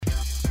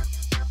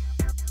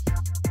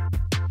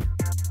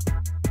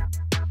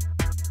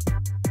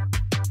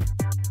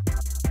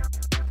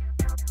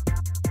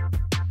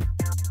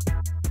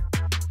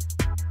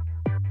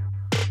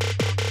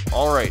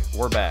Alright,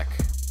 we're back.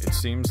 It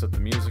seems that the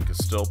music is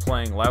still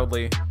playing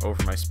loudly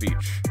over my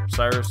speech.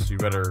 Cyrus, you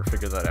better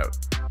figure that out.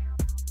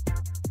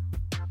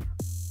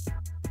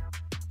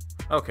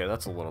 Okay,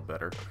 that's a little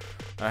better.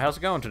 How's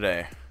it going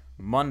today?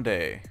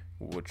 Monday,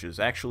 which is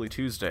actually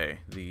Tuesday,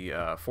 the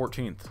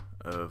 14th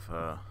of,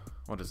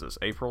 what is this,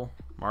 April?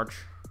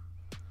 March?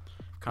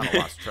 Kind of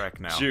lost track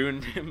now.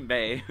 June,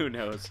 May, who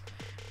knows?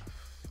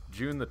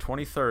 June the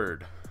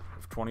 23rd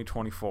of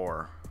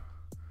 2024.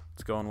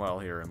 It's going well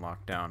here in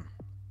lockdown.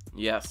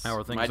 Yes, how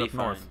are things mighty up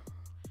north?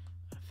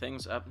 Fine.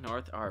 Things up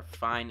north are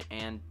fine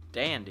and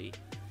dandy.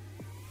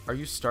 Are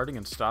you starting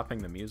and stopping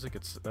the music?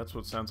 That's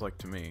what it sounds like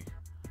to me.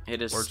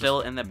 It is Or still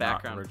just in the not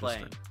background registered.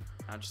 playing.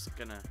 I'm just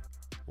gonna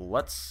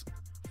Let's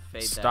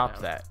fade stop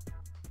that out. that.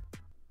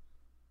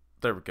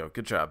 There we go.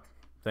 Good job.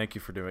 Thank you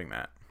for doing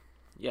that.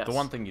 Yes. The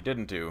one thing you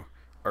didn't do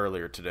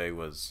earlier today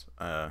was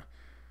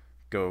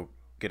go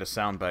get a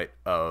soundbite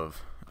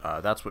of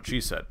That's What She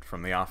Said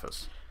from The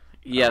Office.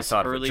 Yes,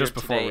 thought of it earlier just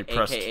before today, we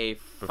pressed- aka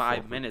before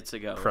 5 we minutes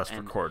ago. Press and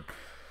record.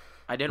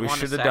 I didn't We want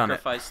to should have done it.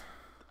 sacrifice.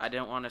 I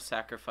didn't want to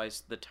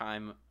sacrifice the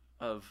time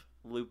of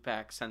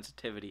loopback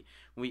sensitivity.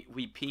 We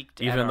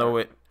peaked. Even at though our,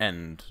 it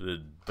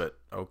ended, but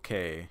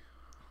okay.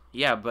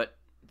 Yeah, but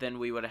then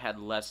we would have had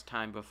less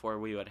time before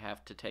we would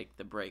have to take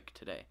the break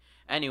today.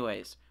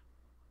 Anyways,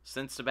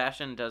 since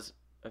Sebastian does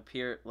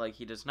appear like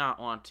he does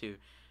not want to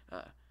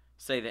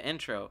say the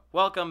intro,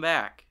 welcome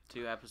back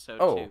to episode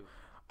 2.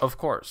 Of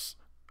course.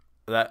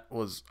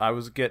 I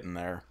was getting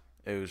there.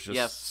 It was just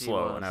Yes, he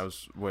slow, was. and I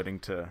was waiting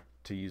to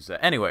use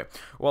that. Anyway,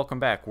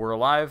 welcome back. We're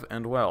alive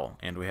and well,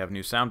 and we have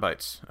new sound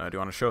bites. Do you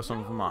want to show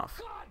some of them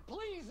off? God,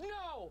 please,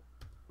 no!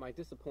 My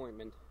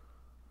disappointment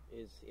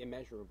is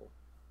immeasurable,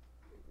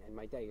 and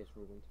my day is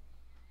ruined.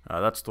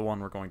 That's the one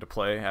we're going to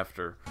play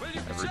after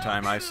every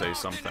time I say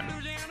something.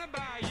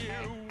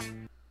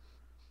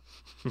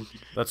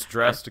 That's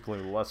drastically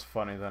less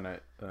funny than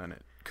it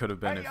could have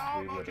been if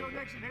we would have.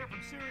 Nixon here from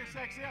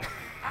SiriusXM.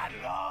 I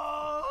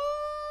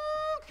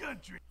love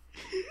country.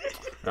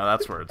 No,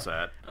 that's where it's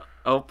at.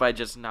 Oh, I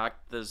just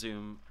knocked the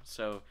Zoom,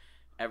 so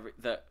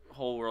the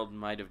whole world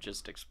might have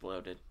just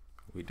exploded.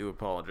 We do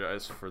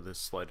apologize for this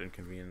slight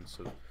inconvenience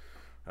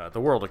of the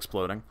world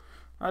exploding.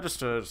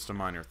 Just a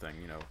minor thing,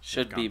 you know.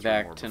 Should we've be gone through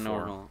back more to before.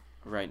 normal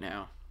right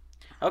now.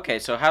 Okay,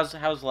 so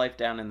how's life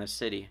down in the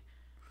city?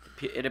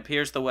 It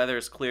appears the weather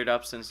has cleared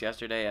up since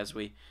yesterday, as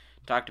we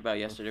talked about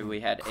yesterday. We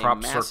had Crop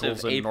a massive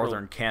circles in April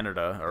northern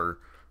Canada are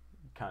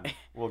kind of.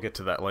 We'll get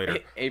to that later.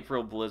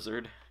 April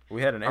blizzard.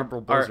 We had an April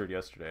blizzard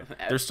yesterday.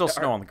 There's still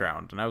snow on the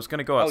ground, and I was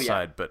gonna go Oh, yeah.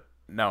 outside, but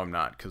now I'm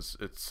not because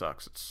it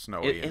sucks. It's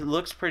snowy. It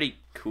looks pretty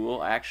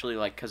cool, actually,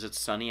 like, because it's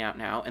sunny out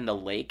now, and the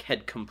lake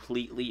had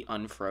completely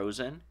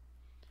unfrozen.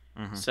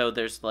 Mm-hmm. So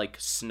there's, like,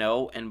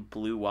 snow and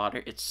blue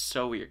water. It's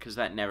so weird, because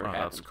that never Oh,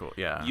 happens. that's cool.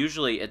 Yeah.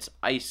 Usually it's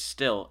ice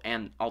still,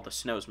 and all the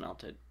snow's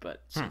melted,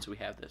 but since we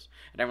have this,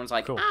 and everyone's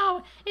like, Cool.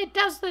 oh, it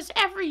does this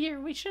every year,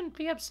 we shouldn't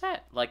be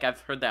upset. Like,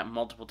 I've heard that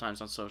multiple times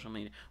on social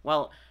media.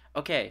 Well,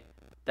 okay,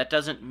 that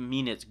doesn't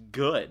mean it's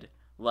good.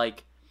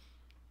 Like,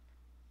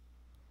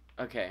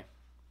 okay,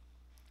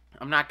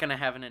 I'm not going to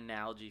have an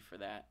analogy for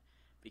that,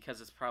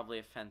 because it's probably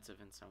offensive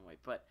in some way,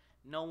 but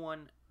no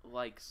one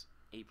likes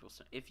April.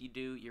 If you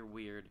do, you're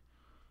weird.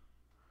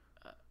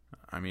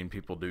 I mean,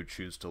 people do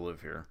choose to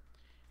live here.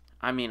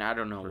 I mean, I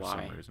don't know For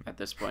some why reason. at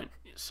this point.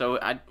 So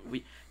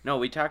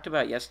we talked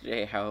about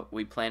yesterday how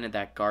we planted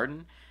that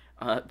garden.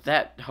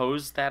 That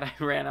hose that I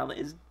ran on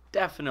is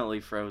definitely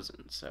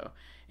frozen. So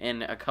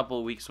in a couple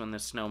of weeks when the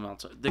snow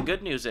melts, the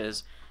good news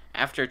is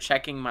after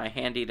checking my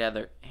handy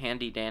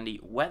dandy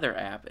weather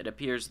app, it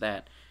appears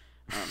that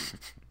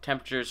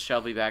temperatures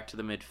shall be back to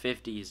the mid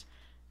 50s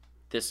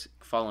this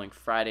following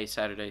Friday,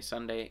 Saturday,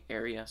 Sunday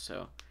area.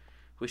 So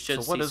we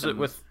should. So what see is some... it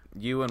with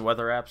you and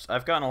weather apps?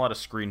 I've gotten a lot of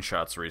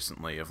screenshots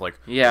recently of like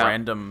Yeah.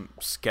 random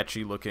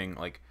sketchy looking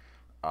like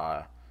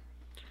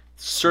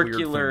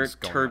circular things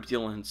going on.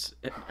 turbulence,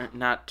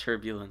 not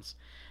turbulence.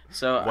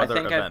 So weather I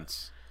think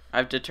events.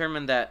 I've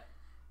determined that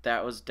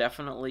was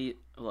definitely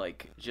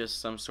like just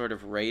some sort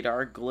of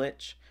radar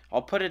glitch.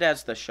 I'll put it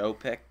as the show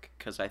pick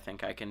because I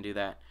think I can do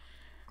that.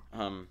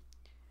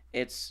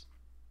 It's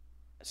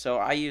so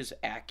I use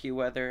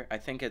AccuWeather. I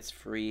think it's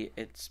free.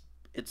 It's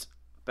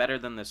better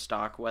than the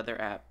stock weather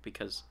app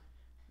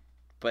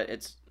but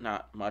it's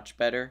not much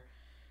better.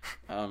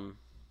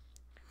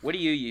 What do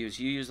you use?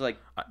 You use like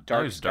I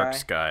Dark use Sky? Dark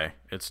Sky.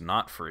 It's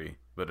not free,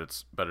 but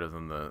it's better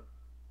than the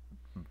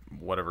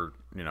whatever,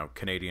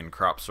 Canadian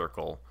crop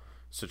circle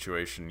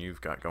situation you've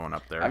got going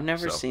up there. I've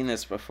never So, seen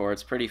this before.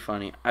 It's pretty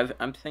funny.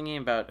 I'm thinking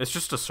about. It's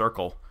just a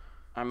circle.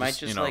 I might just,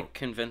 just like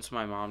convince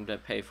my mom to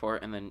pay for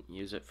it and then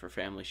use it for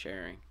family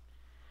sharing,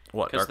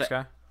 What, 'Cause Dark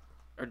Sky?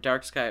 or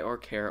Dark Sky or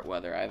Carrot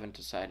Weather. I haven't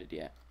decided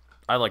yet.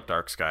 I like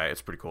Dark Sky.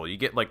 It's pretty cool. You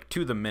get like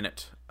to the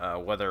minute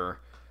weather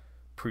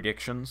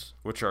predictions,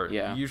 which are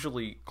Yeah.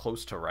 usually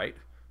close to right.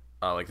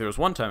 Like there was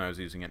one time I was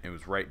using it, it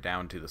was right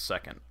down to the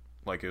second.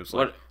 Like it was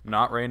like What-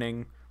 not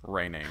raining. That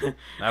was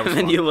And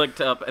then fun. you looked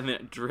up and then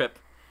it drip.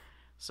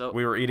 So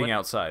We were eating what-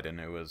 outside, and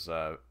it was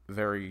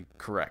very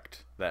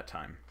correct that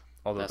time.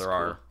 although That's there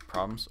are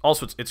problems.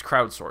 Also, it's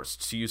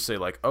crowdsourced, so you say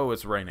like, "Oh,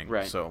 it's raining,"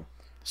 Right. So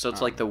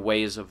it's like the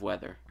ways of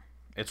weather.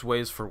 it's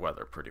ways for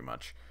weather pretty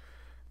much,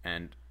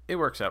 and it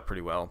works out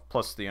pretty well.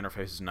 Plus, the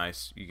interface is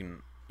nice.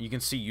 You can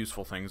see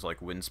useful things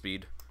like wind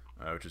speed,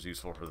 which is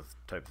useful for the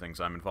type of things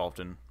I'm involved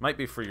in. Might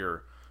be for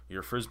your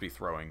frisbee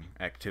throwing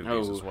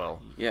activities as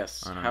well.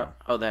 Yes. I don't know.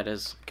 Oh, that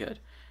is good.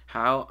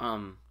 How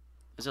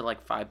is it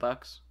like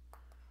 $5?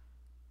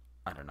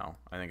 I don't know.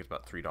 I think it's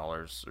about $3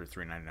 or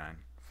 $3.99,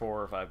 $4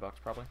 or $5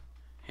 probably.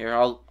 Here,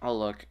 I'll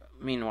look.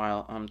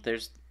 Meanwhile,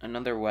 there's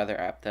another weather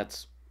app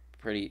that's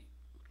pretty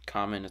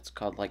common. It's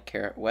called like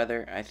Carrot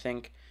Weather. I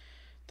think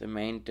the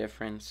main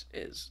difference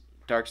is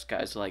dark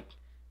skies,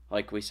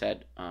 like we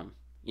said.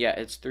 Yeah,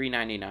 it's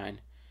 $3.99.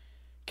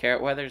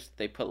 Carrot Weathers,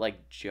 they put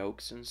like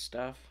jokes and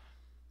stuff.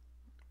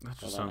 That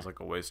just sounds like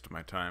a waste of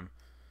my time.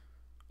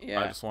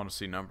 Yeah. I just want to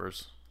see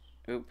numbers.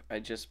 Oop, I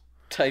just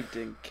typed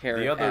in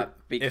Carrot other- app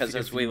because if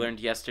as we you- learned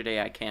yesterday,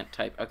 I can't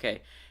type.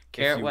 Okay,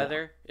 Carrot you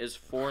Weather is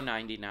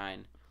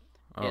 $4.99.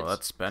 Oh, It's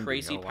that's spending.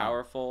 crazy Oh, wow.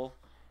 powerful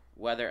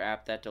weather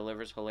app that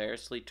delivers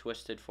hilariously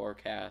twisted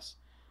forecasts.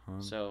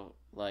 So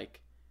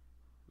like,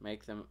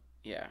 make them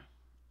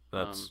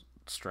That's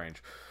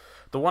strange.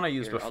 The one I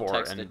used Here, I'll before,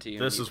 text and it to you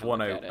this and you is can one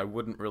look at I it.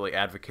 wouldn't really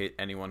advocate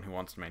anyone who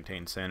wants to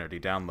maintain sanity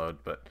download,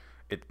 but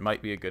it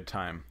might be a good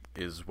time,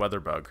 is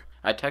WeatherBug.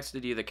 I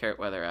texted you the Carrot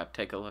Weather app.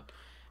 Take a look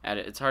at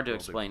it. It's hard to Will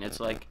do. explain.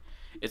 It's like,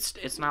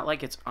 it's not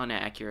like it's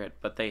inaccurate,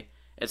 but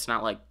it's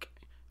not like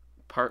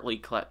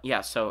partly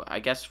yeah. So I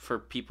guess for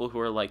people who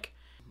are like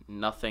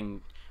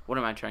nothing, what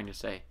am I trying to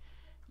say?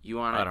 You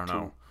want I it don't to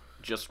know.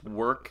 just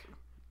work,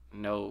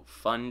 no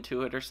fun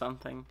to it or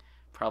something?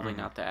 Probably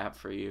not the app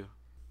for you.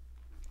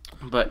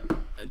 But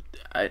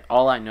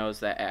all I know is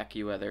that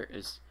AccuWeather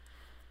is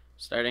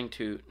starting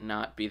to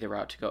not be the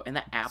route to go, and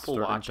the Apple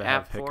Starting Watch to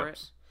have app for it.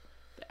 hiccups.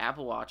 The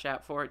Apple Watch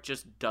app for it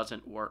just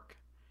doesn't work.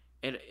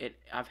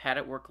 I've had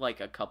it work like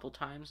a couple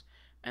times,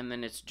 and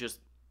then it's just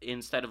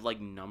instead of like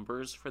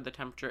numbers for the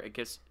temperature, it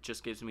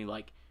just gives me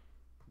like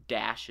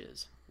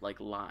dashes, like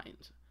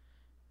lines.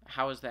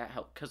 How does that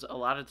help? Because a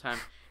lot of time,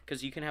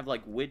 because you can have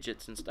like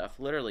widgets and stuff.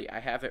 Literally, I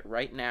have it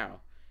right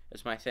now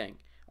as my thing.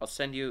 I'll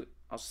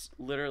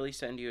literally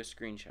send you a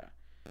screenshot.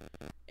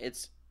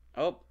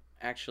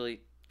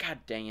 Actually, god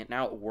dang it,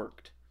 now it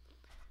worked.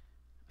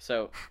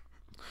 So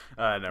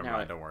Never Now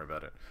mind, it- don't worry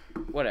about it.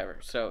 whatever.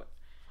 So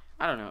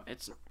I don't know.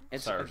 It's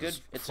Cyrus a good.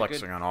 is It's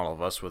flexing a good. on all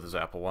of us with his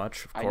Apple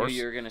Watch, of I knew course.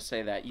 you were gonna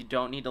say that. You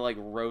don't need to like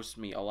roast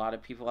me. A lot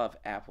of people have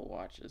Apple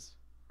Watches.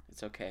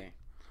 It's okay.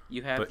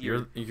 You have But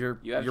your. you're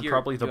You have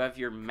probably You have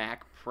your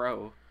Mac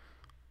Pro.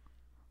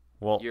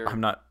 well. you're-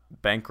 I'm not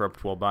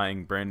bankrupt while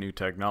buying brand new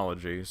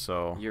technology,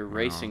 so Your you know,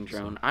 racing so-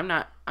 drone. I'm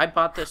not. I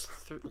bought this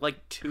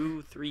like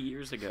 2-3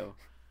 years ago.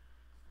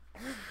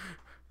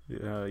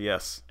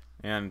 Yes,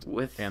 and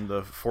With-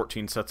 the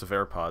 14 sets of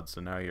AirPods,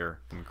 and now you're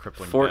in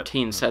crippling debt.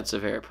 14 sets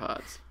of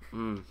AirPods.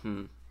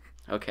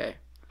 Okay.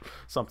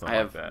 Something I like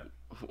have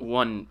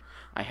that.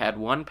 I had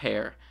one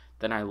pair,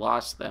 then I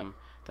lost them.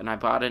 Then I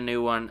bought a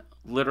new one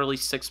literally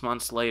 6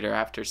 months later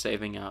after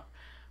saving up.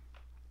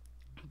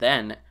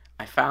 Then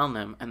I found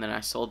them, and then I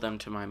sold them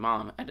to my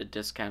mom at a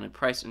discounted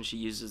price, and she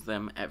uses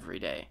them every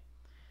day.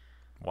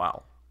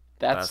 Wow,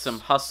 That's some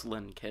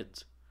hustling,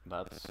 kids.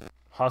 that's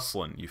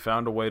hustling. You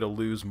found a way to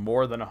lose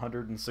more than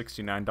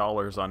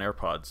 $169 on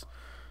AirPods.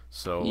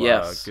 So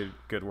Yes.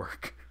 good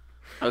work.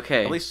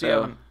 Okay, At least you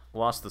so haven't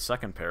lost the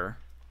second pair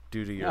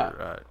due to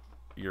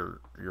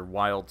your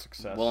wild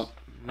success. well,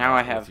 now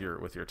I have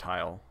with your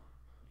tile.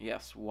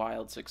 yes,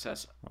 wild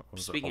success. What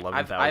was it, Speaking,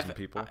 11,000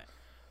 people?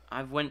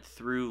 I've went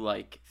through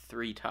like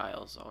 3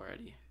 tiles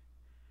already.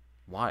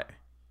 Why?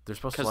 They're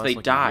supposed to 'Cause last they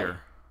like die. a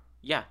year.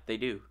 Yeah, they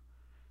do.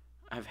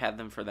 I've had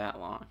them for that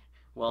long.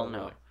 Well, no.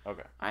 Really?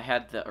 Okay. I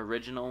had the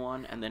original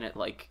one, and then it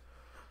like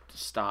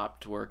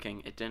stopped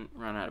working. It didn't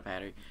run out of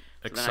battery.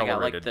 So then I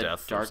got like Accelerated the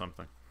death or dark.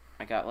 something.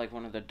 I got like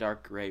one of the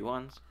dark gray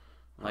ones,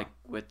 like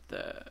with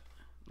the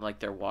like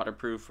they're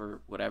waterproof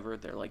or whatever.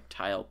 They're like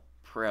Tile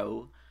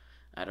Pro.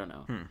 I don't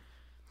know.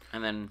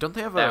 And then Don't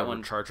they have that a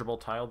one? rechargeable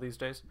tile these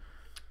days?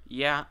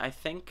 Yeah, I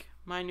think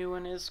my new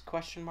one is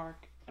question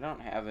mark. I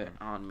don't have it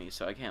on me,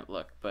 so I can't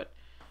look. But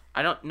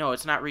I don't know.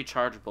 It's not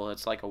rechargeable.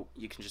 It's like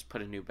you can just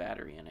put a new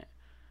battery in it.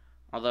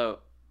 Although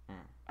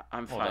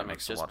I'm Well, fine that with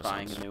makes a just lot of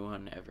buying sense. a new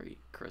one every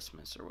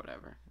Christmas or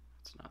whatever.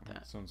 It's not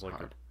that Sounds like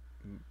hard.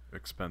 a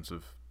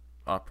expensive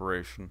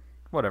operation.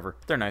 Whatever.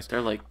 They're nice.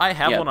 They're like I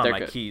have yeah, one on they're my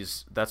good.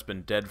 keys that's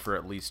been dead for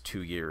at least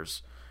 2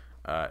 years.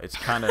 It's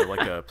kind of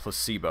like a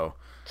placebo.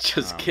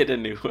 Just get a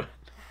new one.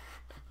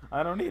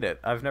 I don't need it.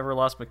 I've never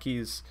lost my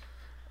keys,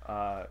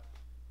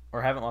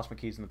 or haven't lost my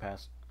keys in the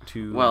past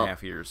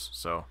 2.5 years.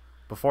 So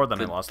before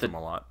then, I lost them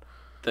a lot.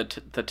 The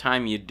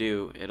time you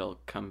do, it'll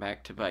come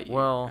back to bite you.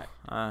 Well,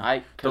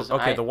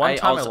 the one I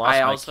time also- I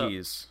I lost also- my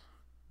keys.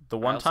 The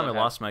one also time I have-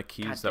 lost my God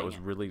keys that dang was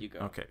it. really You go.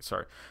 okay.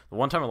 Sorry, the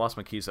one time I lost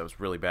my keys that was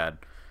really bad.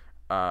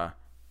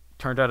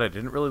 Turned out I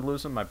didn't really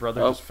lose them. My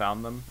brother Oh, just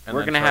found them, and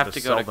we're then gonna tried have to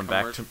sell go to them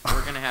back to.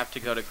 we're gonna have to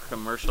go to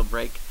commercial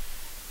break.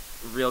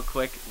 real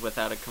quick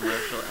without a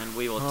commercial, and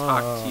we will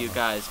talk to you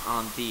guys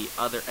on the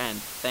other end.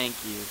 Thank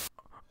you.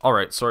 All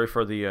right, sorry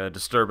for the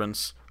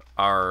disturbance.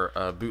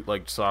 Our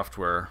bootlegged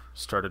software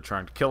started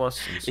trying to kill us,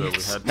 and so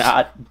It's we had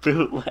not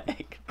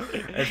bootleg.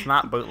 It's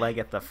not bootleg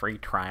at the free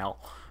trial.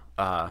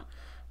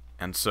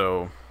 And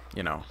so,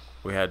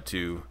 we had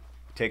to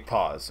take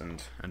pause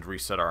and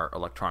reset our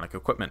electronic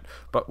equipment.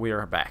 But we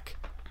are back.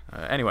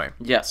 Anyway.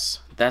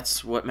 Yes,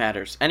 that's what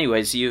matters.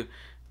 Anyways, you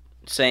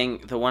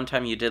saying the one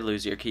time you did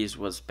lose your keys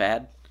was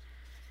bad?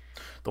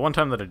 The one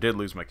time that I did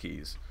lose my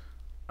keys,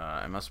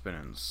 I must have been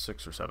in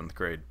 6th or 7th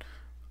grade.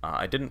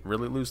 I didn't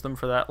really lose them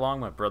for that long.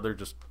 My brother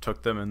just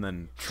took them and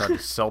then tried to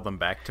sell them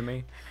back to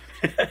me.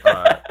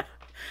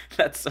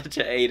 That's such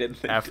an Aiden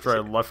thing. After I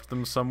left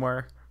them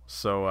somewhere.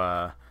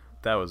 So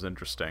that was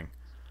interesting.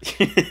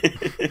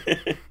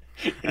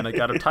 And I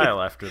got a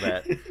tile after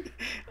that.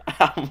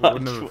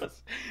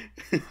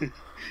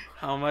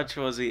 How much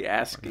was he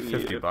asking you?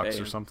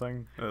 $50 or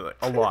something.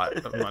 A lot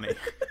of money.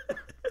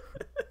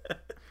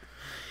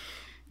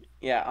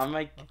 Yeah, on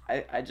my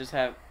I just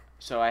have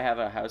I have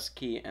a house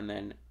key and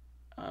then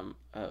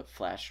a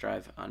flash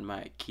drive on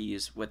my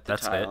keys with the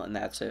tile, and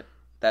that's it.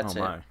 That's it.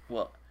 My.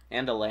 Well,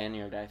 and a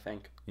lanyard, I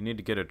think. You need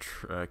to get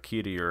a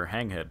key to your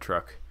hanghead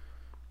truck.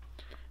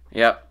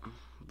 Yep,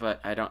 but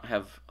I don't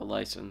have a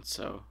license,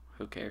 so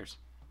who cares?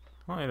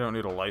 Well, you don't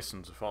need a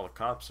license if all the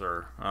cops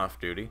are off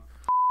duty.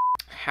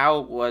 How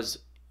was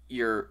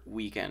your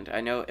weekend?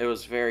 I know it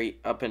was very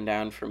up and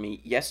down for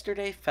me.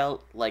 Yesterday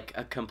felt like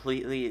a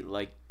completely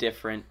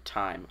different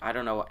time. I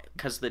don't know,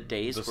 because the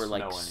days were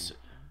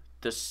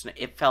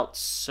it felt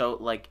so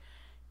like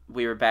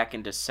we were back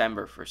in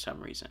December for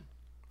some reason.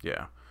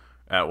 Yeah,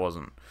 that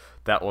wasn't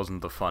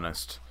the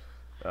funnest.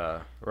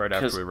 Right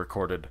after we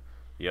recorded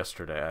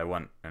yesterday, I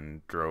went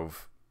and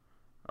drove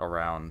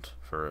around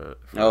for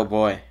oh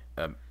boy,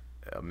 a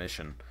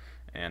mission,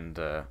 and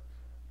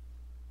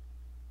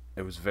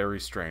it was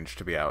very strange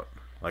to be out.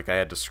 Like, I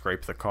had to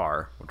scrape the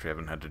car, which I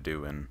haven't had to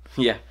do in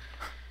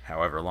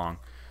however long.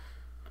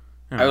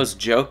 I was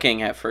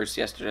joking at first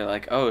yesterday,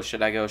 like, oh,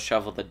 should I go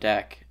shovel the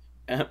deck?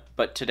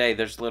 But today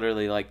there's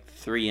literally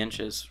 3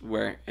 inches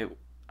where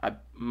I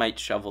might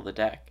shovel the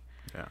deck.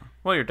 Yeah.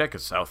 Well, your deck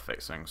is south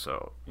facing,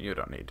 so you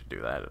don't need to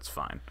do that. It's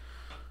fine.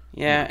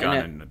 Yeah, Done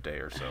in a day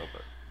or so,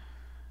 but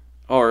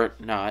or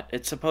not.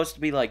 It's supposed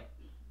to be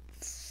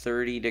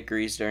 30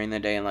 degrees during the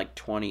day and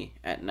 20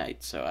 at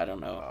night. So I don't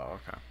know. Oh,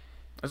 okay.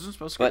 Isn't it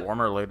supposed to get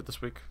warmer later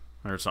this week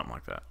or something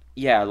like that?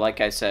 Yeah, like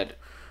I said.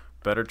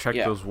 Better check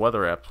those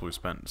weather apps we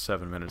spent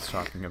 7 minutes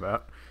talking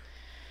about.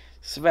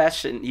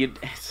 Sebastian,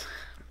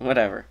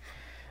 whatever.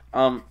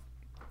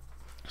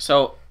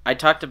 So I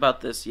talked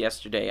about this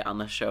yesterday on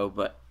the show,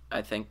 but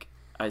I think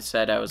I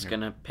said I was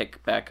gonna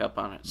pick back up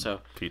on it.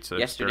 So pizza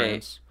yesterday,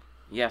 experience.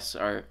 Yes,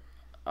 our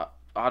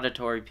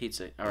auditory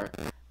pizza, our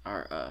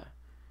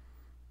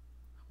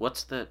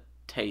what's the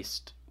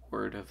taste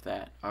word of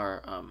that?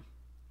 Our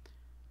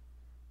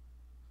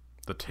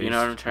the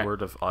taste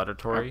word of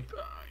auditory.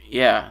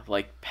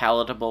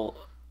 Palatable.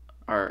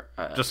 Our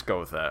just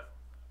go with that.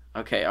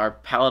 Okay, our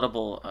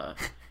palatable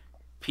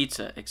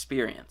pizza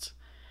experience.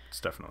 It's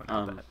definitely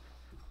not that.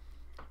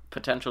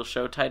 Potential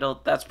show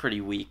title, that's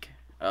pretty weak.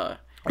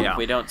 If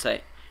we don't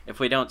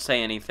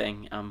say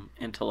anything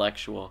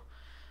intellectual,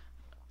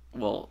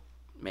 we'll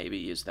maybe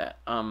use that.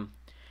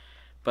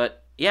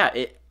 But yeah,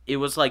 it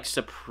was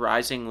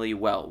surprisingly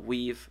well.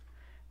 We've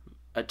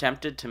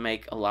attempted to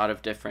make a lot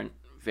of different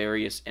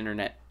various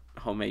internet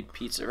homemade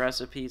pizza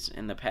recipes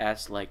in the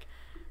past, like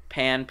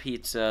pan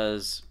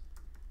pizzas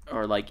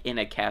or in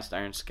a cast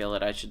iron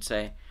skillet, I should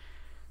say.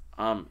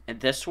 And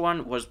this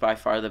one was by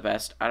far the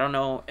best. I don't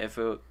know if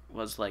it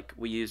was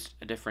we used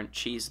a different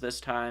cheese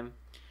this time.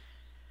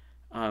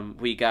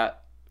 We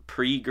got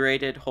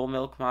pre-grated whole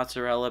milk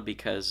mozzarella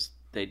because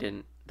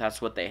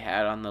that's what they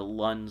had on the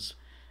Lund's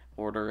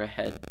order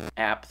ahead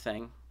app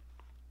thing.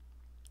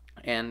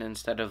 And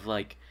instead of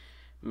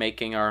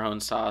making our own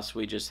sauce,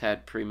 we just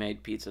had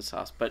pre-made pizza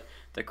sauce. But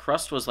the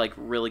crust was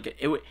really good.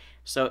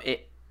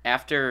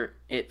 After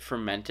it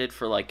fermented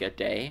for a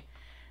day,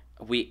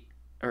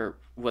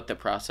 what the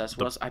process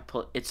was,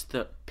 it's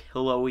the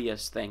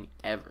pillowiest thing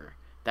ever.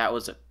 That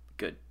was a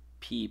good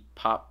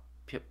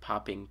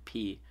popping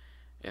pea,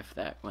 if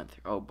that went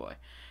through. Oh boy.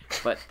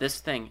 But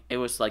this thing, it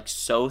was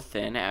so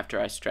thin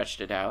after I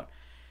stretched it out.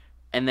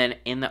 And then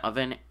in the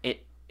oven,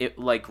 it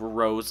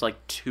rose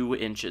 2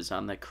 inches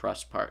on the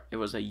crust part. It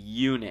was a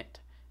unit.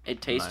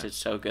 It tasted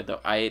so good though.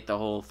 I ate the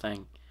whole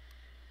thing.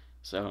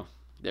 So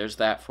there's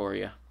that for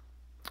you.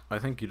 I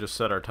think you just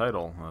said our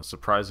title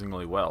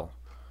surprisingly well.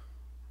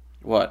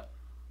 What?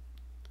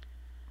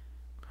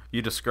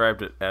 You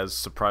described it as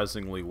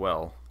surprisingly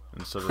well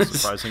instead of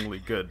surprisingly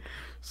good.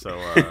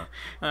 So,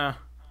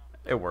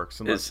 it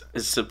works. Is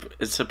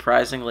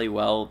surprisingly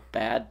well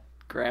bad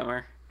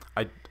grammar?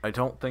 I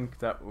don't think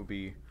that would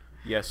be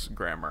yes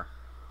grammar.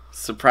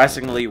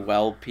 Surprisingly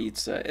well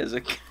pizza is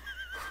a...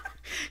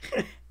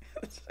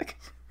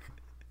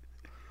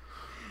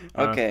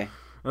 Okay.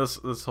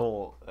 This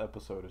whole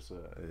episode is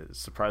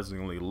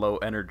surprisingly low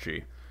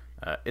energy.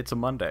 It's a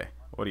Monday.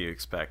 What do you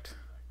expect?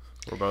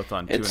 We're both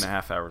on It's-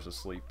 2.5 hours of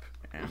sleep.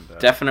 And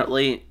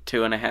Definitely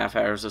 2.5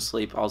 hours of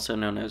sleep, also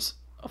known as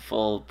a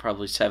full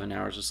probably 7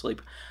 hours of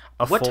sleep.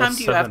 What full time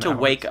do you have 7 to hours?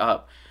 wake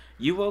up?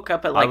 You woke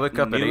up at I like wake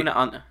up at noon 8.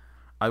 on.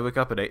 I wake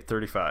up at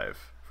 8:35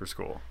 for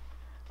school.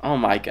 Oh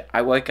my god!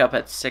 I wake up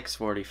at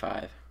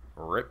 6:45.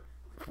 Rip.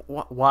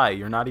 Why?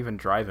 You're not even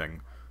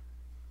driving.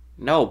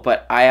 No,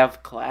 but I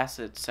have class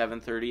at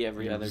 7:30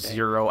 every other day.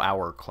 0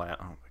 hour class.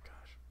 Oh my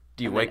gosh.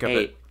 Do you And wake then up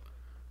 8.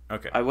 at?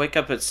 Okay. I wake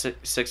up at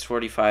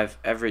 6:45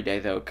 every day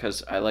though,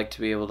 because I like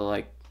to be able to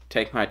like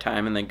take my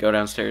time and then go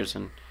downstairs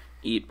and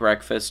eat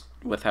breakfast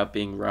without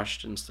being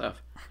rushed and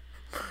stuff.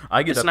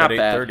 I get It's up not at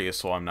bad. 8:30,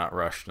 so I'm not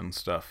rushed and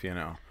stuff. You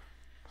know.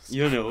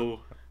 You know.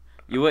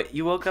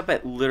 You woke up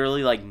at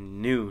literally like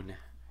noon.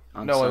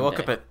 On No, I woke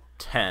Sunday. up at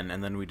 10,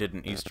 and then we did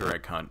an Easter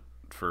egg hunt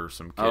for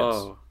some kids.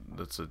 Oh.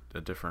 That's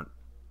a different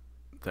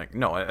thing.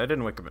 No, I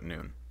didn't wake up at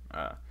noon.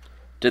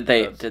 Did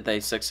they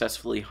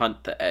successfully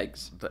hunt the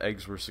eggs? The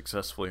eggs were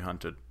successfully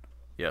hunted.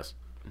 Yes.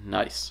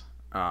 Nice.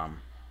 Um,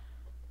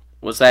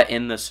 Was that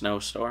in the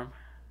snowstorm?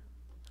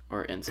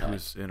 Or it inside?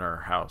 was in our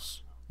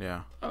house.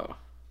 Yeah. Oh.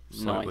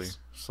 Slightly, Nice.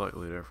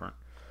 slightly different.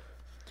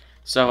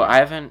 So I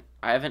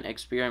haven't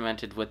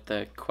experimented with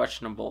the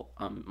questionable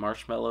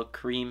marshmallow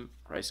cream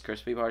Rice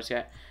Krispie bars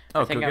yet.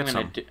 Oh, I think go I'm get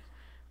gonna some. do.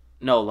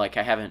 No, like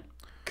I haven't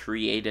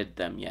created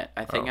them yet.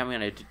 I think Oh. I'm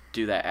gonna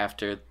do that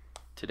after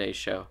today's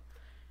show.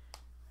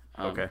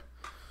 Okay.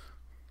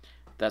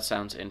 That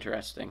sounds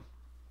interesting.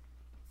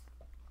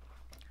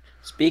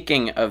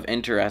 Speaking of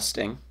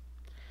interesting,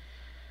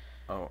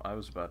 Oh, I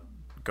was about.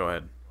 Go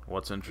ahead.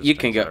 What's interesting? You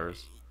can go.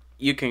 Cyrus?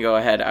 you can go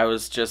ahead. I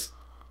was just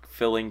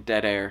filling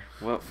dead air.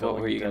 What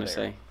Filling were you dead gonna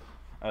air.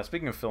 say?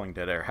 Speaking of filling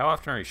dead air, how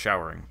often are you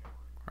showering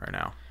right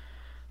now?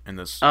 In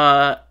this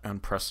I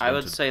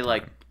unprecedented would say time?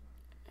 like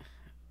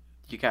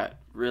you got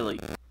really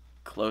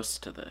close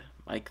to the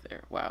mic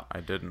there. Wow. I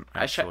didn't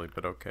I sho- actually,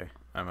 but okay.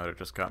 I might have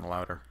just gotten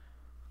louder.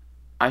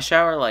 I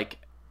shower like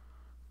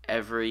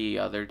every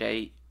other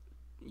day,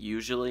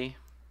 usually.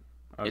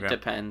 Okay. It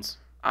depends.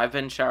 I've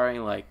been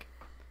showering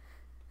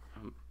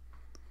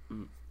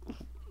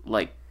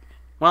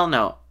well,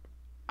 no.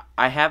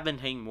 I have been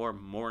taking more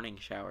morning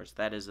showers.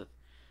 That is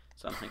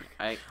something.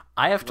 I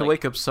have to like-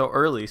 wake up so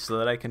early so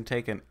that I can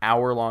take an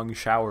hour-long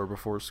shower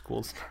before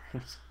school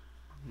starts.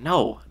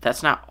 No,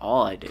 that's not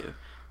all I do.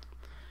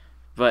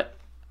 But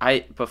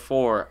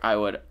before I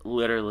would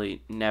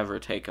literally never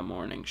take a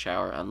morning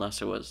shower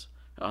unless it was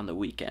on the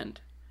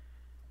weekend.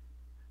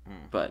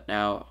 But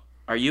now,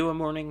 are you a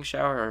morning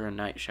shower or a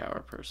night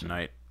shower person?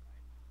 Night,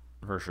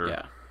 for sure.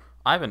 Yeah.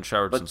 I haven't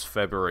showered But- since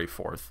February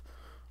 4th.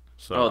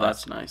 So Oh,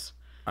 that's nice.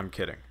 I'm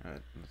kidding.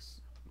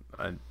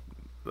 That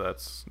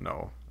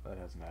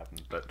hasn't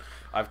happened. But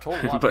I've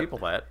told a lot But- of people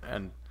that,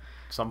 and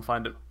some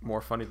find it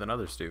more funny than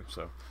others do.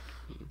 So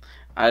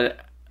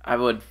I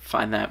would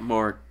find that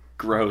more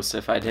gross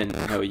if I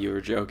didn't know you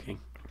were joking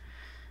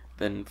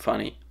than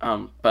funny.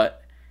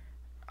 But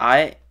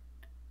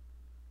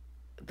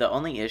the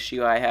only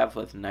issue I have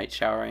with night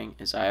showering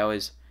is I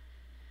always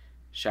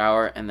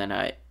shower and then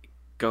I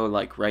go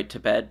like right to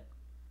bed.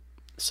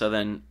 So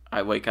then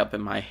I wake up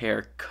and my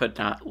hair could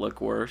not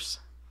look worse.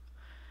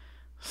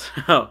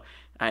 So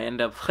I end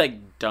up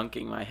like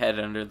dunking my head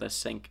under the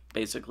sink,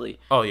 basically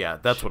oh yeah,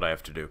 that's what I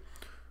have to do.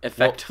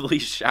 effectively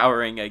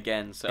showering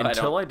again. So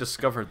Until I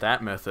discovered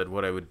that method,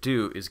 what I would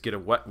do is get a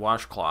wet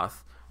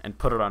washcloth and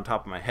put it on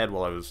top of my head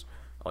while I was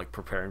like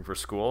preparing for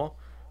school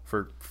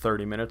for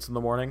 30 minutes in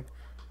the morning.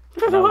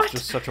 And that was What?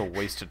 just such a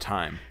waste of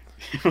time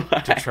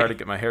to try to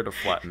get my hair to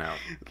flatten out.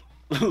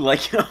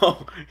 Like,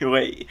 oh,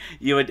 wait,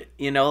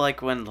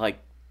 like when like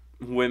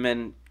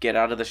women get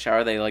out of the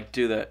shower, they like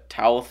do the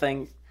towel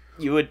thing.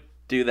 You would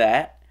do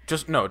that?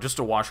 Just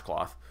a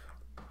washcloth.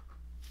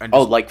 And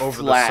Oh, just like over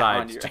the flat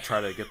on sides your- to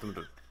try to get them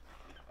to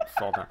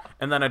fall down.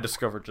 And then I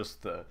discovered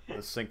just the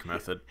sink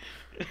method,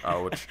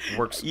 which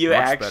works You much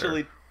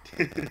actually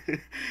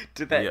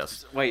did that?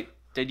 Yes. Wait,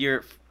 did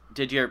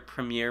your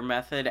Premiere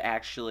method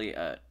actually?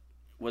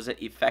 Was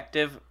it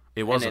effective? better.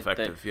 It was And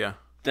effective, yeah.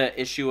 The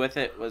issue with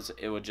it was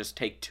it would just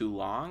take too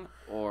long,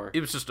 or It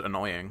was just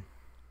annoying.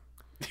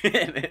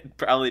 and it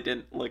probably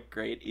didn't look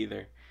great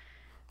either.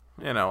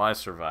 You know, I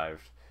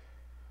survived.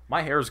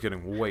 My hair is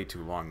getting way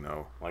too long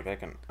though. Like I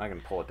can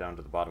pull it down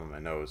to the bottom of my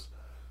nose.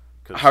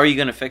 'Cause How are you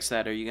gonna fix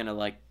that? Are you gonna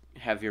like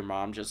have your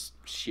mom just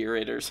shear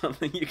it or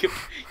something? You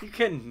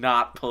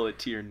cannot pull it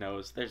to your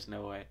nose. There's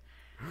no way.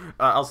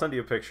 I'll send you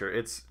a picture.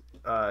 It's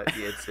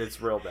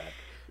real bad.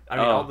 I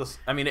mean, Oh. all this.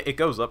 I mean, it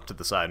goes up to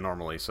the side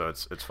normally, so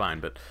it's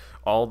fine. But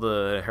all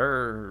the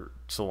hair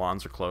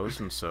salons are closed,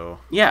 and so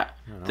Yeah,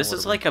 know, this what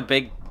is do like a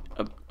big.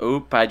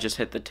 Oop! I just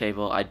hit the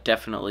table. I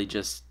definitely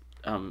just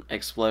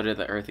exploded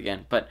the earth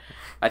again. But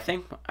I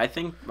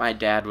think my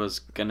dad was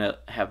gonna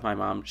have my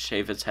mom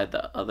shave his head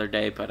the other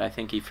day, but I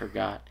think he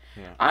forgot.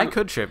 yeah. I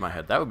could shave my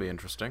head. That would be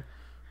interesting.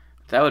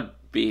 That would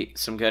be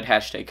some good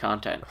hashtag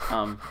content.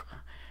 I'm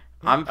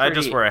I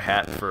just pretty- wear a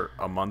hat for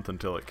a month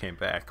until it came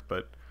back,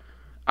 but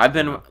I've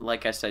been,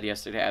 like I said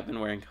yesterday, I've been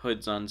wearing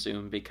hoods on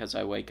Zoom because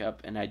I wake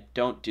up and I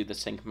don't do the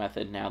sync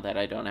method now that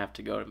I don't have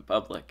to go in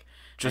public.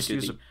 Just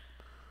use a...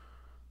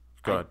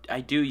 Go ahead. I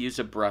do use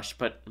a brush,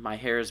 but my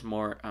hair is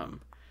more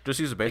Just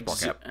use a baseball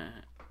cap.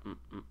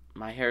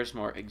 my hair is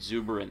more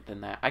exuberant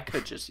than that. I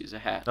could just use a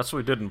hat. That's what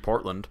we did in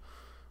Portland.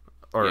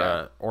 Or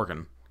Yeah.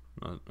 Oregon.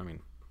 I mean,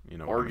 you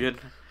know. Oregon.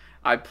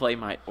 I play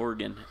my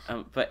organ.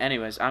 But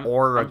anyways,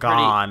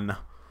 Oregon.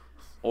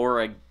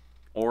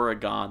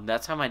 Oregon.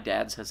 That's how my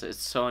dad says it.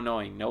 It's so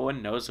annoying. No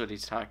one knows what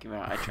he's talking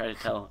about. I try to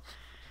tell him.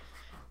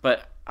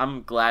 But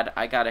I'm glad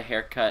I got a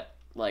haircut,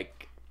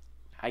 like,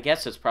 I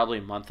guess it's probably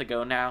a month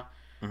ago now.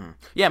 Mm-hmm.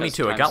 Yeah, me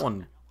too. I got times-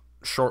 one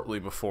shortly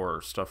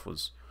before stuff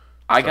was...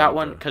 I got starting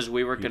one to because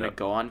we were heat going to up.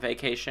 go on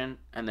vacation,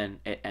 and then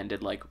it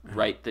ended, like,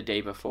 right the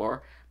day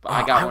before. But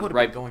I I got one would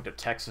right... be going to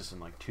Texas in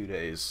like 2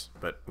 days,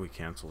 but we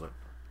canceled it.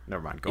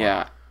 Never mind. Go on.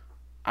 Yeah.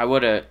 I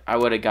would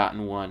have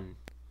gotten one.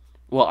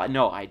 Well,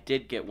 no, I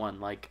did get one,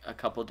 like, a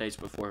couple days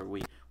before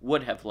we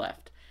would have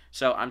left.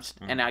 So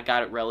and I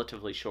got it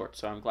relatively short,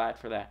 so I'm glad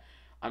for that.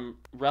 I'm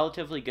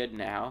relatively good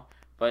now,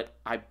 but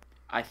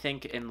I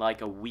think in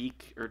like a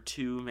week or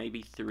two,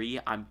 maybe 3,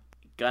 I'm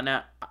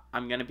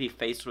gonna be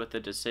faced with a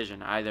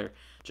decision, either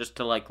just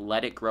to like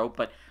let it grow,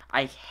 but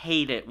I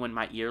hate it when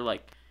my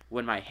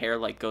hair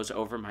like goes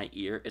over my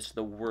ear. It's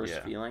the worst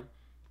Yeah. feeling.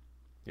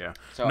 Yeah.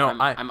 So no,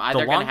 I'm either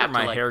the gonna longer have to,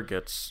 my like- hair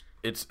gets,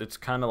 it's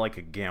kind of like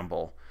a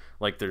gamble.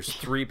 Like there's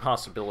 3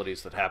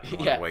 possibilities that happen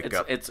when I wake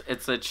up. It's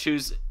a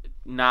choose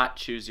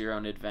your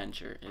own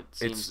adventure. It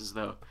seems as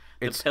though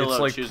the It's pillow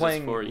like chooses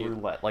playing for you.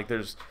 roulette. Like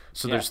Yes.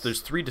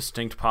 there's 3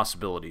 distinct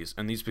possibilities,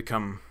 and these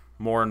become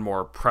more and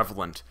more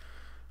prevalent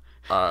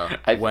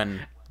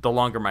when the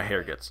longer my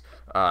hair gets.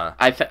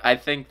 I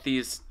think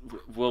these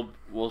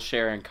we'll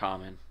share in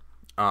common.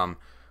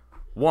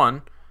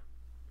 1,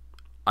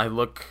 I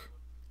look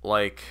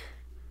like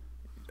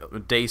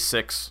day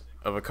 6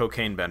 of a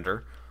cocaine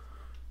bender.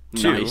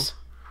 2, Nice.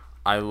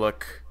 I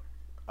look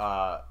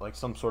like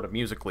some sort of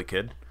Musical.ly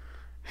kid.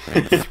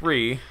 And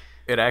 3,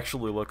 it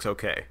actually looks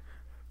okay.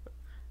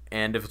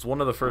 And if it's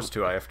one of the first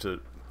 2, I have to,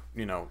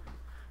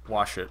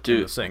 wash it in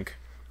Dude. the sink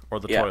or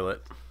the Yeah.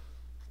 toilet.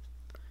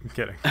 I'm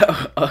kidding.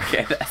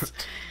 Okay,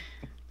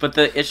 but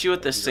the issue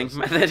with the sync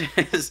method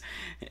is,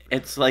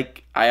 it's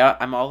like I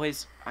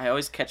always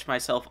catch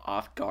myself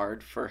off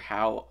guard for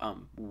how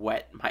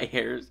wet my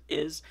hair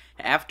is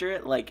after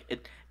it.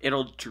 Like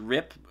it'll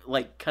drip,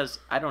 like, cause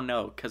I don't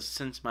know, cause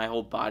since my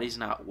whole body's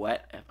not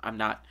wet, I'm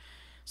not.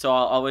 So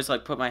I'll always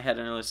like put my head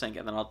under the sink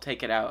and then I'll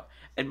take it out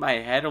and my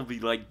head will be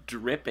like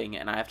dripping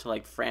and I have to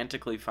like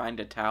frantically find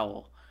a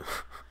towel.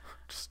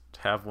 Just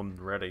have one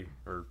ready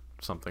or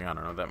something. I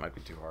don't know. That might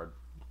be too hard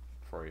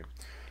for you.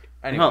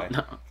 Anyway.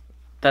 No,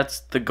 that's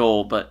the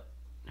goal, but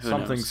who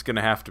Something's knows?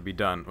 gonna have to be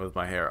done with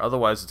my hair.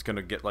 Otherwise, it's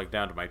gonna get like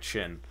down to my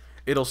chin.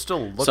 It'll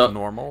still look So-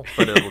 normal,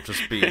 but it'll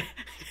just be.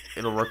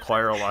 It'll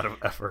require a lot of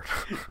effort.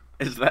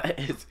 Is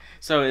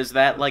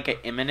that like an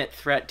imminent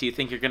threat? Do you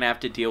think you're gonna have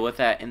to deal with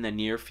that in the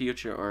near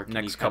future, or can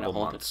Next you kind of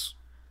couple hold months.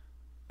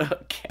 it?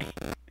 Okay.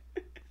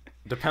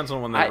 Depends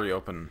on when they I-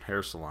 reopen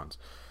hair salons.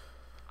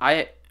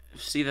 I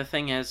see. The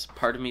thing is,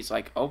 part of me's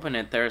like, open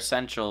it. They're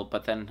essential,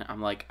 but then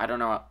I'm like, I don't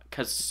know,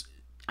 because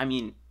I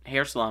mean,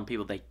 hair salon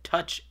people, they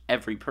touch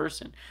every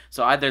person,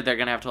 so either they're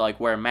gonna have to like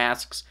wear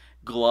masks,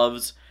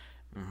 gloves,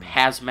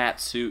 hazmat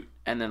suit,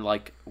 and then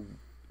like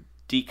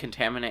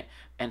decontaminate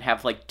and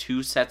have like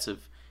 2 sets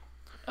of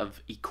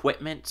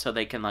equipment so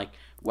they can, like,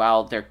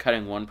 while they're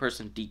cutting one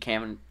person,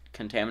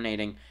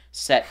 decontaminating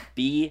set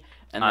B,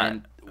 and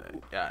then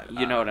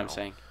you know what I'm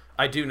saying.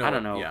 I do know. I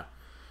don't know. Yeah,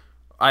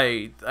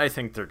 I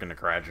think they're gonna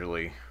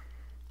gradually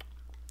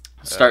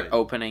Start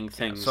opening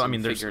things. So I mean,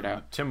 and there's figure it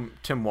out.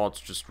 Tim Waltz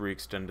just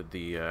re-extended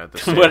the What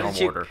stay-at-home did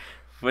you? order.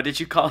 What did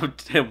you call him?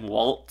 Tim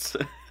Waltz.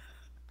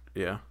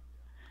 Yeah,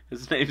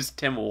 His name's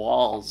Tim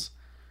Walls.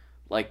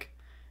 Like,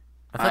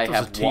 I thought there was a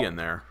have T in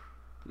there.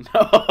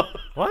 no.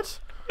 What?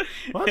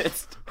 What?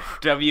 It's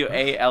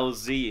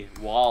WALZ.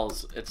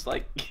 Walls. It's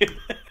like.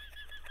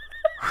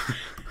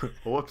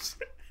 Whoops.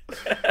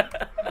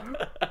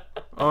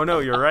 Oh no,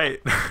 you're right.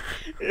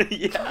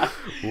 Yeah.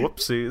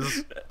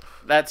 Whoopsies.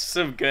 That's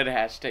some good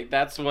hashtag.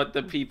 That's what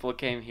the people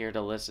came here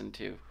to listen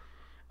to.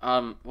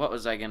 What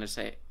was I gonna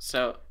say?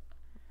 So,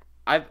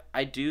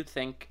 I do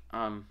think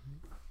I'm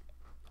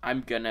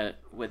gonna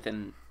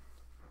within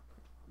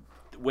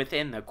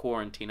the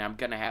quarantine, I'm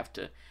gonna have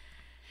to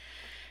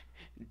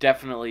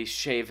definitely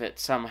shave it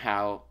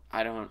somehow.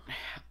 I don't.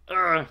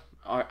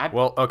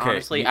 Well, okay,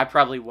 Honestly, I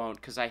probably won't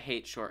because I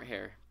hate short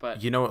hair.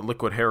 But You know what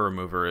liquid hair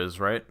remover is,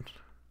 right?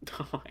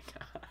 oh my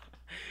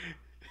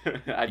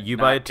god. You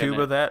buy a tube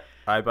of that,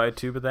 I buy a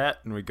tube of that,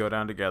 and we go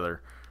down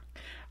together.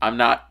 I'm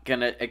not going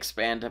to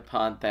expand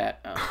upon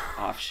that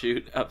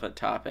offshoot of a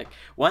topic.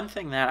 One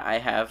thing that I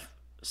have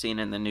seen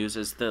in the news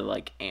is the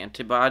like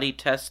antibody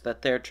test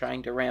that they're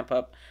trying to ramp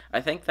up.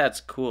 I think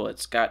that's cool.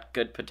 It's got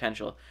good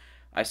potential.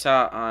 I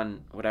saw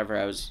on whatever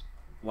I was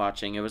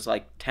watching, it was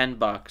like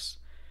 $10.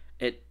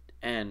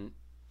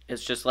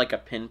 it's just like a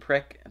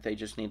pinprick. They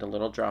just need a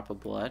little drop of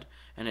blood,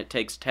 and it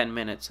takes 10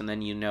 minutes, and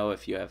then you know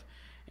if you have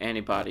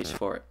antibodies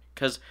for it.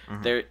 Because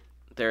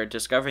they're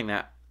discovering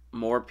that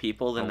more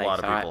people than A they lot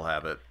of thought people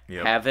have it.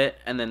 Yep. have it,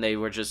 and then they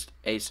were just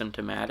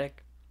asymptomatic.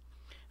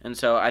 And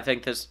so I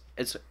think it's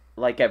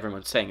like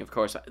everyone's saying, of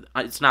course,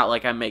 it's not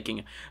like I'm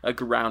making a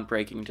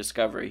groundbreaking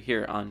discovery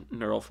here on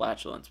neural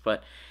flatulence,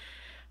 but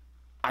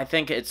I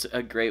think it's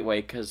a great way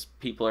because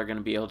people are going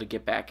to be able to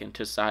get back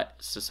into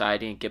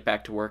society and get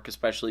back to work,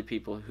 especially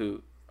people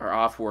who are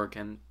off work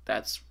and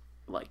that's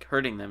like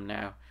hurting them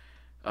now.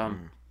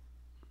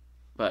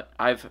 But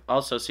I've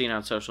also seen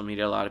on social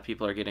media a lot of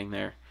people are getting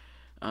their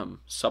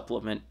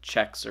supplement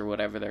checks or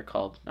whatever they're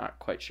called. Not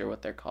quite sure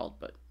what they're called,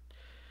 but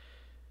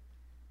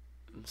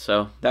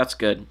so that's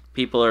good.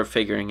 People are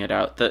figuring it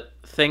out. The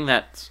thing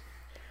that's,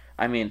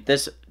 I mean,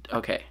 this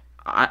okay.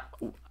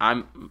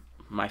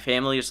 My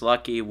family is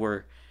lucky.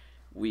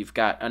 We've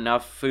got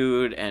enough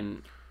food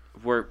and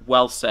we're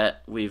well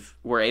set.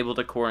 We're able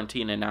to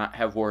quarantine and not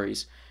have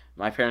worries.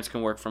 My parents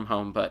can work from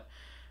home, but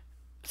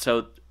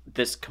so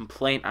this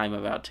complaint I'm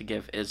about to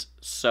give is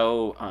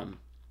so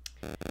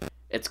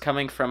it's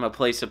coming from a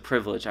place of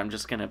privilege. I'm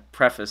just gonna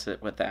preface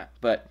it with that,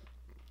 but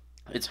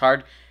it's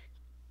hard,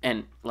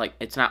 and like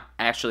it's not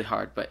actually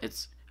hard, but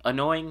it's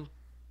annoying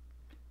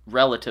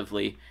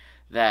relatively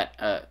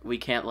that we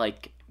can't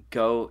like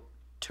go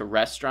to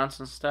restaurants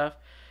and stuff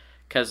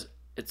because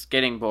it's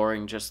getting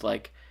boring. Just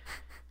like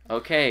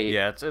okay,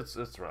 Yeah,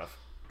 it's rough.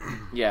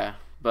 yeah,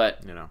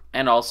 but You know.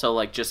 and also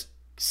like just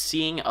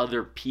seeing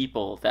other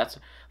people. That's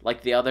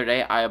like the other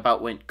day I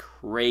about went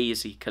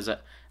crazy because I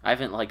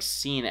haven't like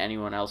seen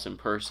anyone else in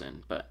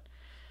person, but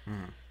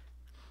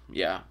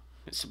yeah.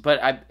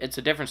 It's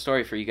a different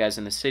story for you guys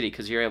in the city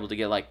because you're able to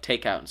get like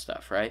takeout and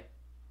stuff, right?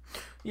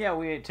 Yeah,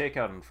 we ate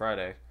takeout on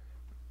Friday,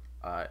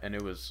 and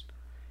it was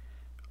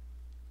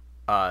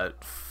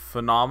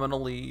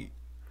phenomenally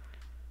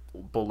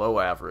below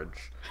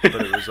average, but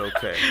it was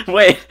okay.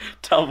 Wait,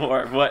 tell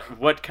more.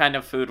 What kind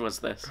of food was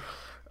this?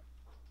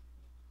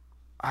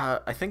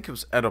 I think it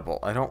was edible.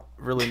 I don't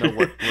really know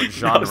what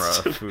genre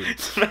of food.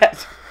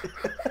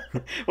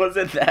 Was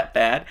it that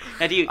bad?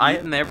 Had you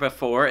eaten there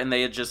before and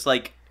they had just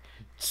like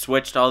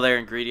switched all their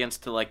ingredients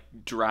to like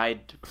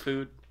dried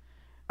food?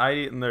 I'd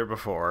eaten there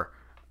before.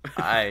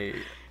 I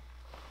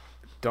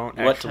don't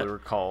actually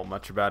recall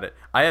much about it.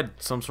 I had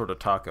some sort of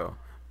taco.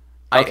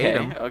 I ate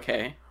them.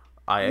 Okay.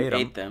 I You ate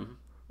ate them.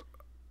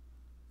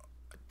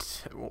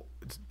 them.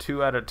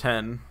 2 out of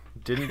 10.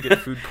 Didn't get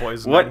food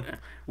poisoning.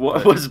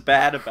 What was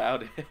bad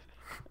about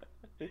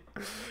it?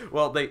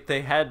 Well,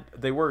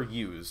 they were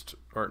used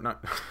or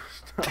not.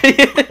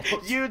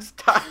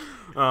 Used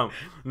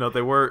No,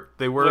 they were.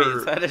 Wait,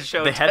 is that a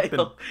show they had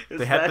title?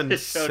 They had been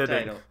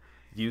sitting.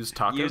 Used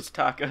tacos. Used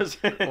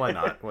tacos. Why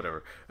not?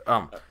 Whatever.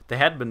 They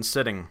had been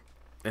sitting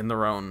in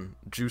their own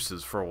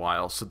juices for a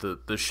while, so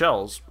the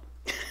shells,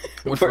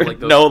 which were like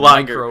those no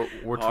longer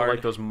were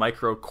like those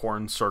micro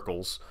corn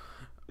circles,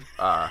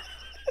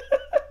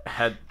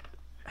 had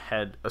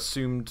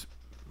assumed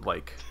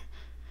like,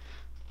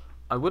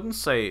 I wouldn't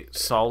say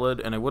solid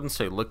and I wouldn't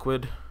say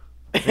liquid,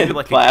 maybe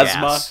like Plasma?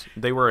 a gas.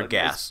 They were a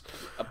gas.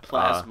 A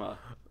plasma.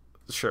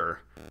 Sure.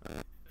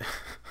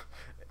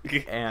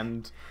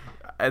 And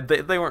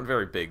they weren't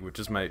very big, which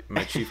is my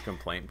chief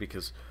complaint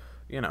because,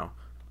 you know,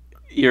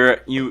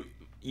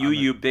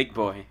 You big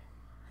boy.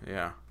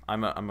 yeah,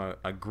 I'm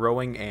a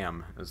growing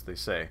am, as they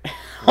say.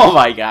 Oh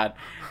my god,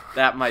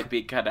 that might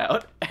be cut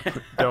out.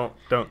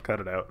 Don't cut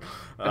it out.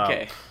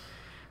 Okay.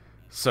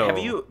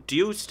 So Do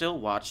you still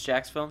watch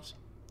Jack's films?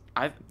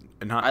 I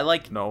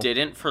no.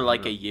 didn't for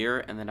like a year,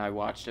 and then I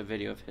watched a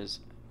video of his.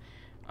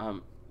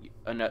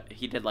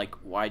 He did like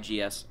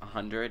YGS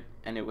 100,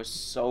 and it was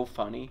so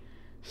funny.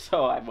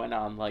 So I went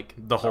on like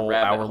The whole a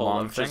rabbit hour hole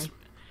long of thing? just,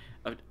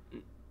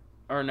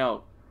 or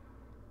no,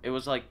 it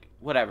was like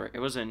whatever. It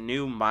was a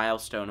new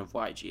milestone of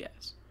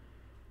YGS.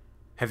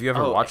 Have you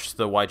ever Oh, watched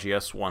the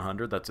YGS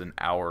 100? That's an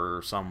hour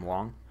or some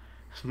long.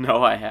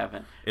 No, I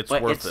haven't. It's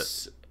But worth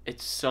it.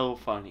 It's so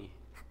funny.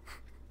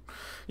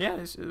 Yeah,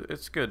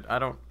 it's good. I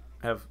don't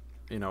have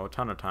a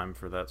ton of time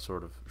for that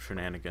sort of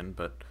shenanigan,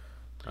 but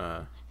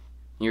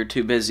You're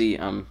too busy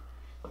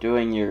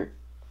doing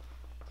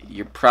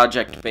your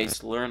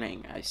project-based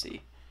learning, I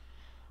see.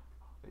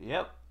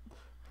 yep.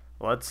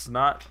 Let's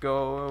not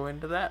go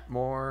into that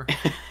more.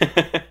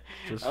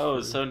 Just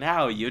So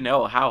now you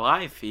know how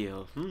I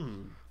feel.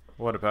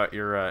 What about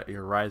your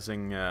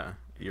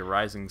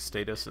rising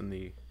status in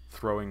the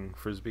throwing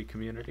frisbee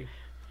community?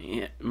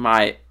 Yeah,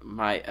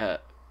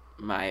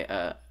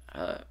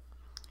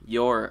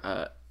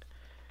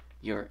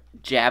 your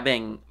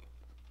jabbing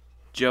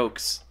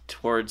jokes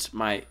towards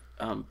my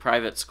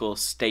private school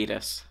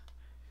status.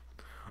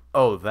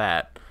 Oh,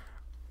 that.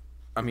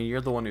 I mean,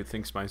 you're the one who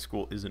thinks my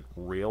school isn't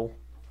real.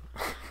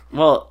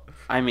 Well,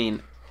 I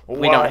mean,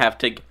 we Well, don't have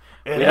to.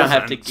 We don't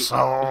have to.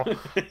 so.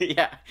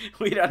 Yeah,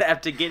 we don't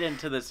have to get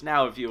into this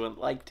now if you would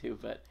like to,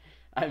 but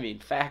I mean,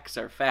 facts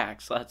are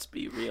facts. Let's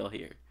be real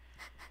here.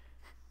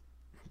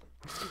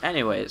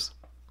 Anyways,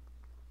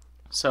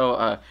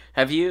 So,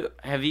 have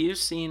you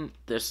seen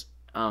this?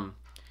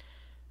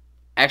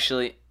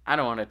 Actually, I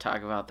don't want to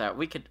talk about that.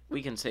 We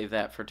can save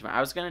that for tomorrow. I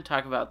was going to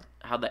talk about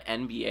how the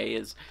NBA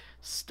is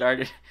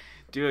started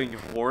doing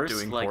horse,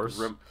 Doing like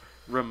horse?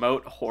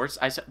 remote horse.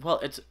 I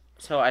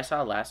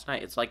saw last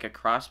night. It's like a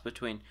cross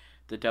between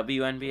the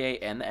WNBA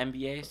and the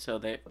NBA, so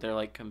they're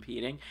like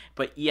competing.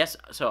 But yes,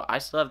 so I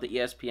still have the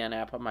ESPN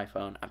app on my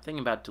phone. I'm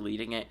thinking about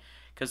deleting it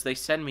because they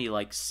send me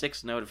like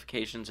 6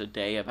 notifications a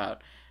day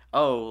about,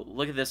 oh,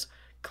 look at this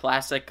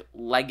classic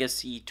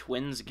Legacy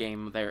Twins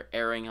game they're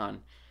airing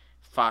on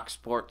Fox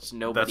Sports.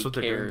 Nobody That's what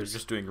they're doing. They're cares.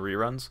 just doing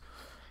reruns.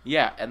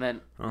 Yeah, and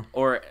then Huh.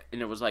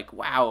 and it was like,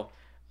 wow,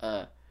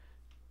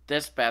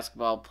 this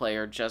basketball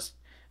player just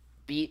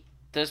beat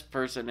this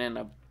person in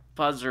a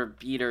buzzer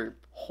beater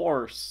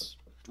horse.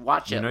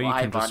 Watch You it know, you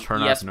live can just on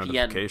turn off ESPN.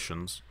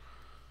 notifications.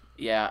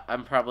 Yeah,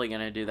 I'm probably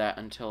gonna do that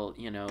until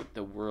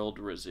the world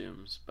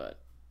resumes. But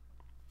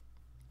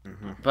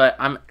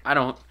I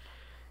don't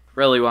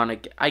really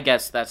want to. I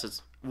guess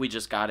we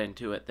just got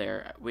into it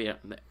there.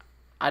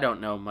 I don't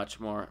know much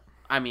more.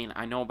 I mean,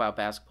 I know about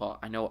basketball.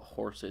 I know what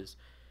horse is,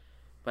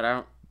 but I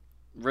don't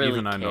really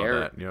Even care. I know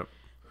that. Yep.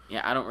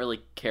 Yeah, I don't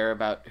really care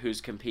about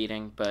who's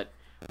competing, but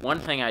one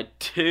thing I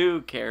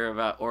do care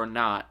about, or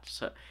not,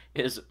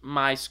 is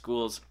my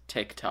school's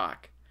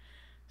TikTok.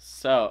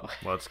 So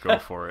Let's go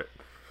for it.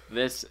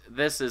 this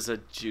is a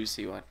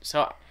juicy one.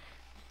 So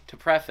to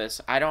preface,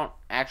 I don't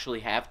actually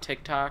have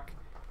TikTok.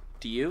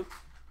 Do you?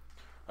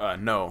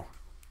 No.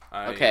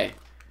 Okay.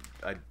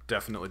 I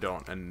definitely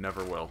don't and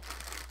never will.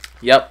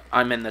 Yep,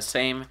 I'm in the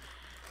same.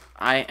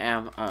 I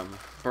am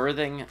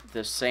birthing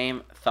the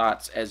same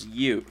thoughts as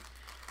you.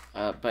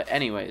 But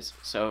anyways,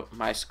 so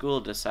my school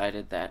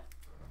decided that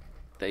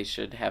they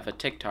should have a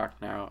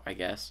TikTok now, I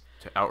guess.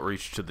 To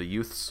outreach to the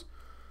youths.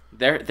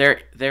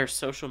 Their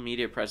social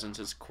media presence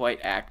is quite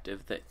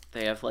active. That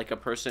they have like a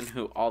person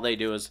who all they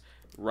do is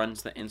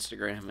runs the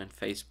Instagram and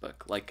Facebook,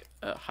 like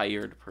a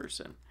hired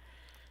person.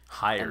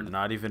 Hired,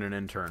 not even an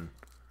intern.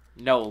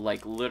 No,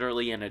 like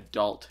literally an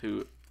adult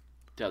who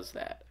does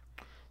that.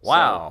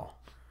 Wow.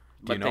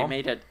 But Do you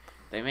know?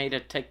 they made a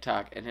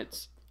TikTok, and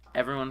it's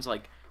everyone's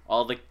like,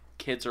 all the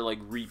kids are like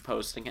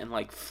reposting and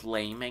like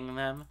flaming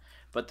them,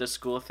 but the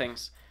school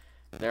thinks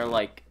they're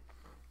like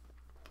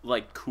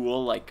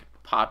cool, like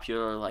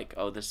popular, like,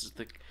 oh, this is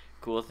the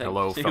cool thing.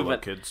 Hello, to do, fellow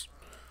but kids.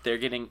 they're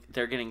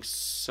getting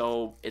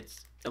so,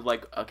 it's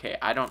like, okay,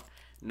 I don't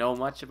know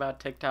much about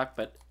TikTok,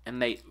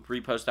 and they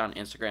repost on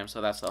Instagram, so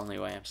that's the only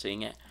way I'm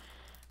seeing it.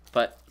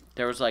 But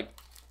there was like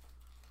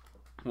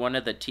one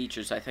of the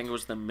teachers, I think it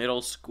was the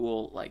middle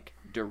school like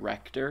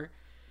director,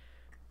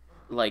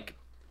 like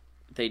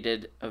they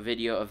did a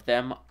video of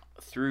them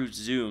through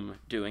Zoom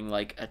doing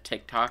like a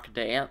TikTok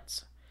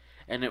dance,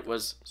 and it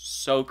was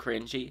so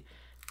cringy,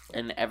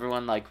 and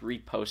everyone like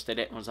reposted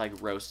it and was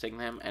like roasting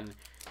them, and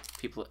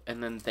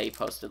then they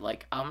posted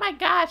like, oh my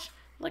gosh,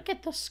 look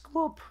at the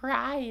school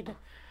pride.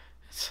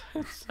 It's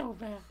so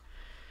bad.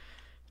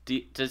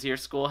 Does your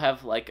school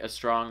have like a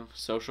strong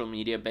social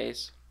media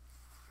base?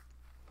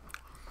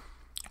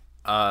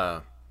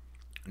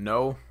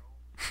 No.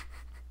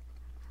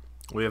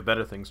 We have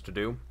better things to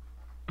do.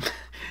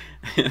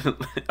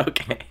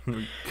 Okay.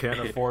 We can't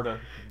afford a,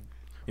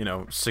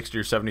 $60,000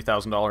 or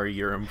 $70,000 a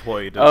year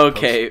employee to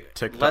Okay. post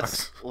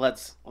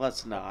TikToks.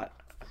 Let's not.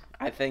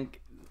 I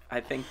think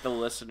the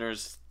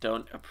listeners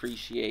don't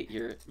appreciate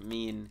your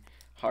mean,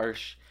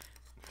 harsh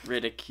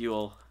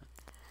ridicule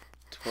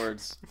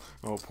towards.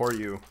 Oh, poor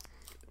you.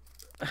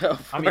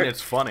 I mean,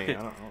 it's funny.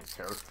 I don't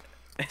care.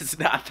 It's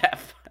not that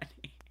funny.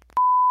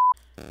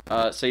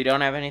 So you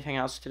don't have anything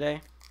else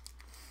today?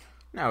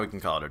 Now we can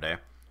call it a day.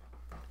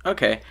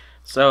 Okay.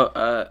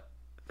 So,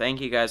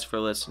 thank you guys for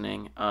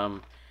listening.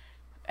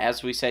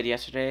 As we said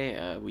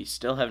yesterday, we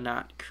still have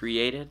not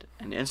created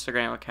an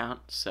Instagram account,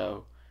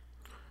 so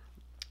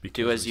Because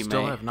do as we you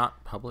still may. have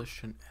not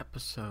published an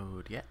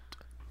episode yet.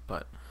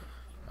 But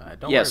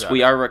don't Yes, worry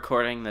we about are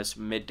recording this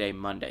midday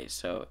Monday,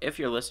 so if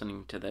you're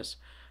listening to this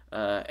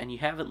and you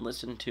haven't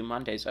listened to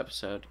Monday's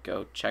episode,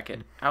 go check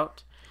it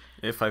out.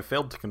 it. If I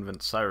failed to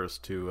convince Cyrus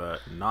to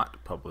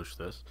not publish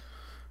this,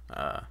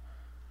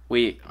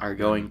 We are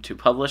going to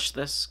publish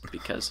this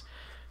because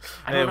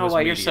I don't it know was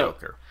why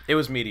mediocre. It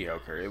was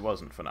mediocre. It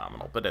wasn't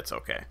phenomenal, but it's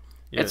okay.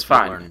 It's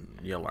fine.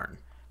 You learn.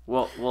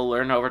 We'll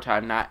learn over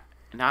time. Not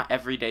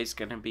every day's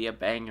gonna be a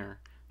banger.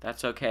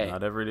 That's okay.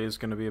 Not every day is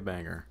going to be a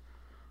banger.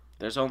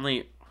 There's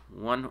only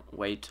one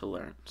way to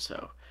learn.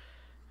 So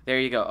there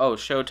you go. Oh,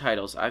 show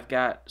titles. I've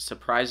got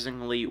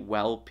Surprisingly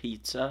Well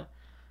Pizza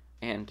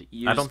and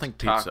Used I don't think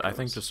pizza. I Tacos.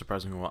 think just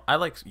surprisingly well. I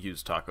like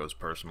used tacos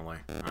personally.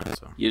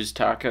 So. Used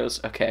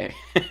tacos. Okay,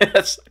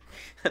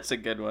 that's a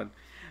good one.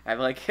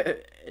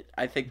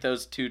 I think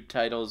those two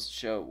titles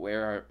show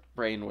where our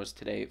brain was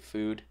today.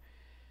 Food.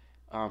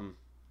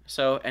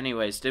 So,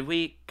 anyways, did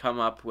we come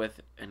up with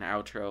an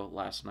outro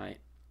last night?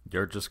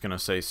 You're just gonna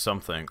say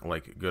something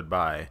like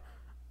goodbye,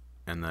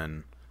 and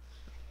then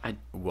I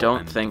we'll don't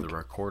end think. the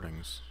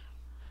recordings.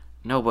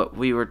 No, but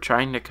we were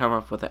trying to come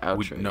up with an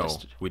outro No,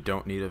 yesterday. we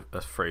don't need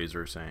a phrase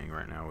or saying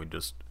right now. We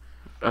just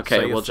Okay,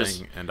 say we'll a just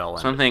thing and I'll end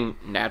it. something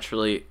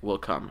naturally will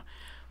come.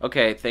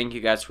 Okay, thank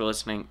you guys for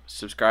listening.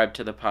 Subscribe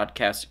to the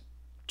podcast.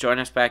 Join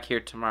us back here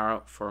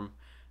tomorrow for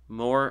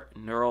more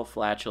neural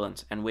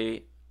flatulence, and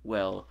we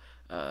will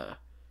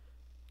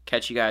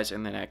catch you guys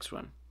in the next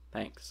one.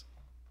 Thanks.